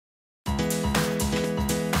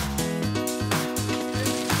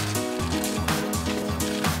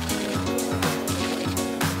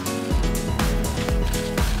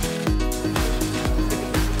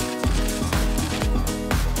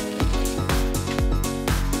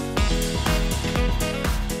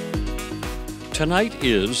Tonight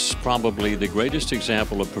is probably the greatest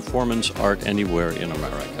example of performance art anywhere in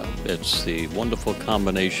America. It's the wonderful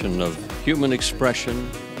combination of human expression,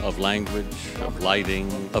 of language, of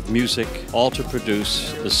lighting, of music, all to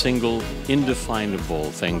produce the single, indefinable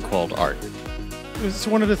thing called art. It's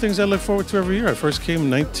one of the things I look forward to every year. I first came in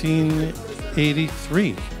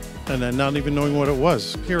 1983, and then not even knowing what it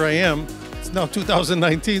was. Here I am. It's now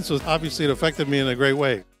 2019, so obviously it affected me in a great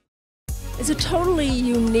way. It's a totally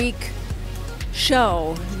unique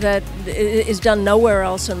show that is done nowhere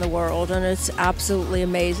else in the world, and it's absolutely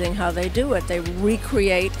amazing how they do it. They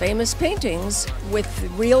recreate famous paintings with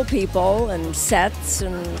real people and sets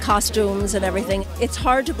and costumes and everything. It's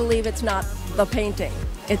hard to believe it's not the painting,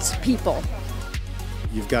 it's people.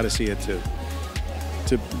 You've got to see it to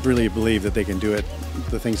really believe that they can do it,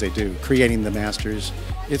 the things they do, creating the masters.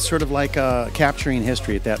 It's sort of like capturing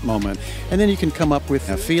history at that moment. And then you can come up with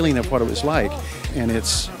a feeling of what it was like. And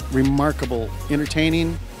it's remarkable,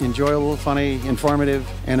 entertaining, enjoyable, funny, informative,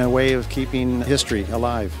 and a way of keeping history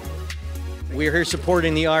alive. We're here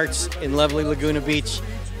supporting the arts in lovely Laguna Beach,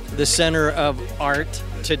 the center of art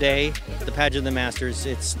today, the Pageant of the Masters.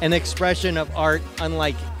 It's an expression of art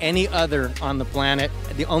unlike any other on the planet.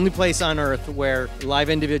 The only place on earth where live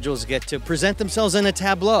individuals get to present themselves in a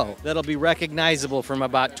tableau that'll be recognizable from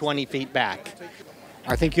about 20 feet back.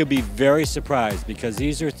 I think you'll be very surprised because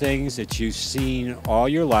these are things that you've seen all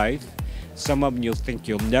your life. Some of them you'll think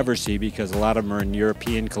you'll never see because a lot of them are in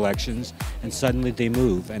European collections, and suddenly they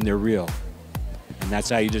move and they're real. And that's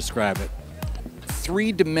how you describe it.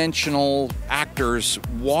 Three-dimensional actors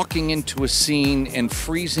walking into a scene and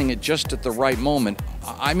freezing it just at the right moment.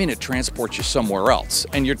 I mean, it transports you somewhere else,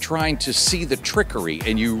 and you're trying to see the trickery,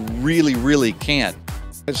 and you really, really can't.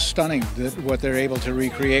 It's stunning what they're able to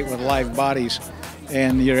recreate with live bodies,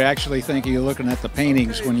 and you're actually thinking you're looking at the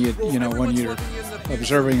paintings when when you're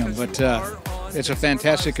observing them. But it's a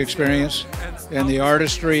fantastic experience, and the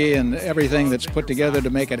artistry and everything that's put together to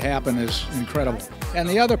make it happen is incredible. And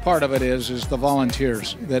the other part of it is the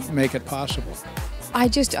volunteers that make it possible. I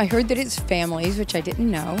heard that it's families, which I didn't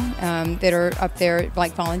know, that are up there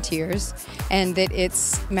like volunteers, and that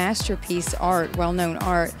it's masterpiece art, well-known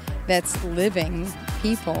art, that's living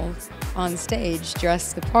people on stage,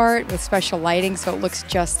 dressed the part with special lighting so it looks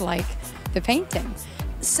just like the painting.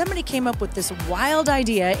 Somebody came up with this wild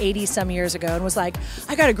idea 80-some years ago and was like,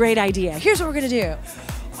 I got a great idea. Here's what we're going to do.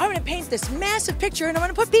 I'm going to paint this massive picture and I'm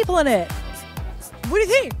going to put people in it. What do you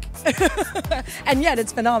think? And yet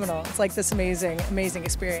it's phenomenal. It's like this amazing, amazing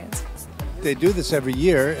experience. They do this every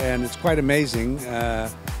year and it's quite amazing.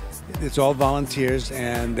 It's all volunteers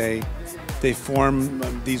and they form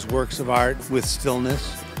these works of art with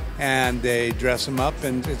stillness and they dress them up,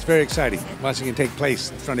 and it's very exciting watching it take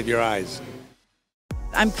place in front of your eyes.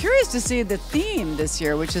 I'm curious to see the theme this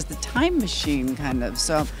year, which is the time machine kind of.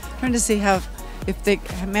 So I'm trying to see if they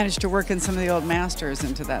have managed to work in some of the old masters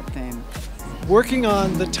into that theme. Working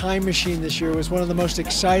on the time machine this year was one of the most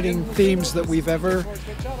exciting themes that we've ever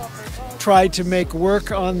tried to make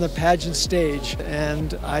work on the pageant stage.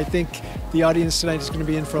 And I think the audience tonight is going to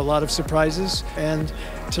be in for a lot of surprises. And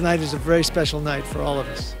tonight is a very special night for all of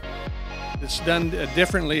us. It's done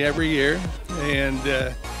differently every year, and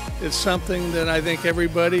it's something that I think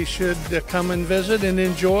everybody should come and visit and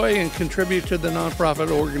enjoy and contribute to the nonprofit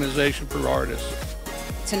organization for artists.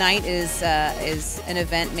 Tonight is an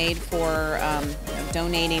event made for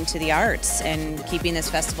donating to the arts and keeping this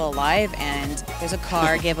festival alive, and there's a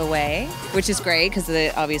car giveaway, which is great because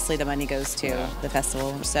obviously the money goes to the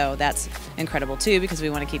festival, so that's incredible too because we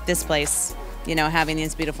want to keep this place, having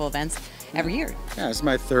these beautiful events every year. Yeah, it's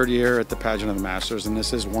my third year at the Pageant of the Masters, and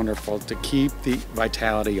this is wonderful to keep the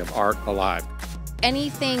vitality of art alive.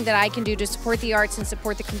 Anything that I can do to support the arts and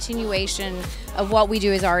support the continuation of what we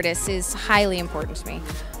do as artists is highly important to me.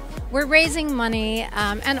 We're raising money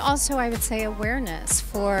and also, I would say, awareness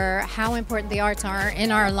for how important the arts are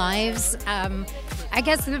in our lives. I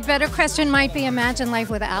guess the better question might be, imagine life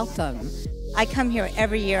without them. I come here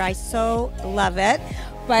every year. I so love it.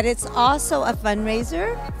 But it's also a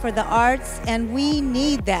fundraiser for the arts, and we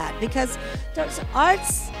need that because those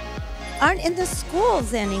arts aren't in the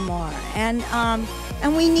schools anymore, and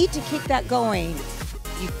we need to keep that going.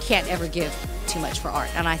 You can't ever give too much for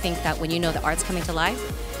art, and I think that when you know the art's coming to life,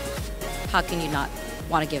 how can you not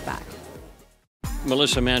want to give back?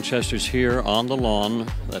 Melissa Manchester's here on the lawn,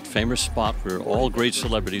 that famous spot where all great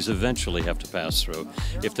celebrities eventually have to pass through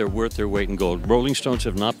if they're worth their weight in gold. Rolling Stones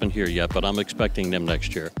have not been here yet, but I'm expecting them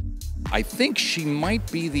next year. I think she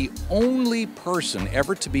might be the only person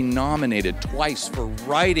ever to be nominated twice for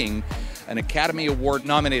writing an Academy Award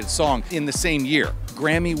nominated song in the same year.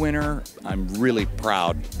 Grammy winner. I'm really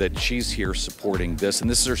proud that she's here supporting this, and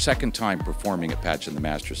this is her second time performing at Pageant the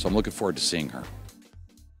Masters, so I'm looking forward to seeing her.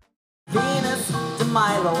 Venus de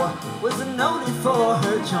Milo was noted for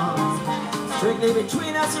her charms. Strictly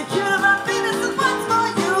between us, you're cute about Venus and what's more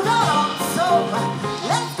you got on. So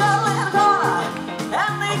let's go,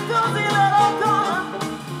 and make cozy little corner.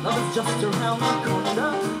 Love is just around the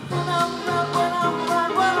corner.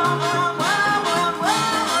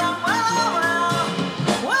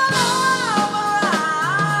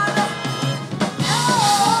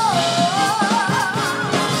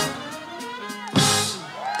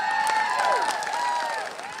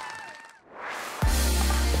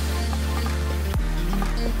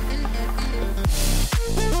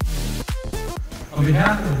 On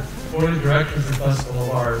behalf of the Board of Directors of the Festival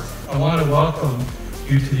of Arts, I want to welcome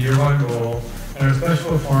you to the year-long goal and our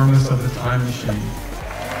special performance of The Time Machine.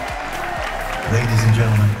 Ladies and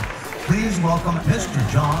gentlemen, please welcome Mr.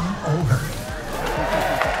 John O'Hurley.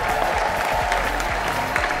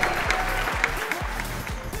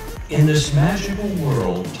 In this magical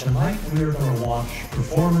world, tonight we are going to watch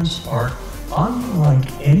performance art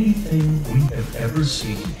unlike anything we have ever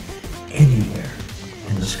seen anywhere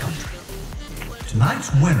in this country.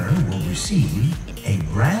 Tonight's winner will receive a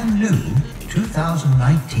brand new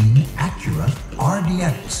 2019 Acura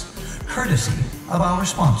RDX, courtesy of our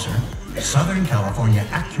sponsor, Southern California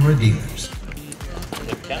Acura Dealers.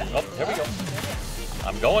 Oh, here we go.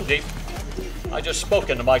 I'm going deep. I just spoke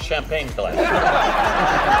into my champagne glass.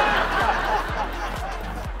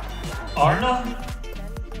 Arna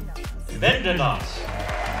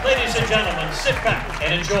Vendenas. Ladies and gentlemen, sit back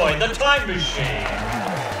and enjoy The Time Machine.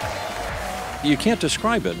 You can't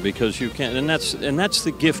describe it because you can't, and that's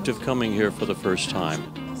the gift of coming here for the first time.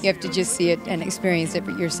 You have to just see it and experience it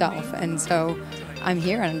yourself. And so I'm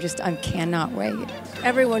here and I cannot wait.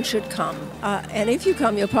 Everyone should come. And if you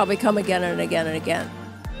come, you'll probably come again and again and again.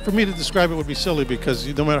 For me to describe it would be silly because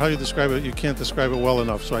no matter how you describe it, you can't describe it well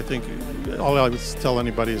enough. So I think all I would tell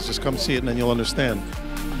anybody is just come see it and then you'll understand.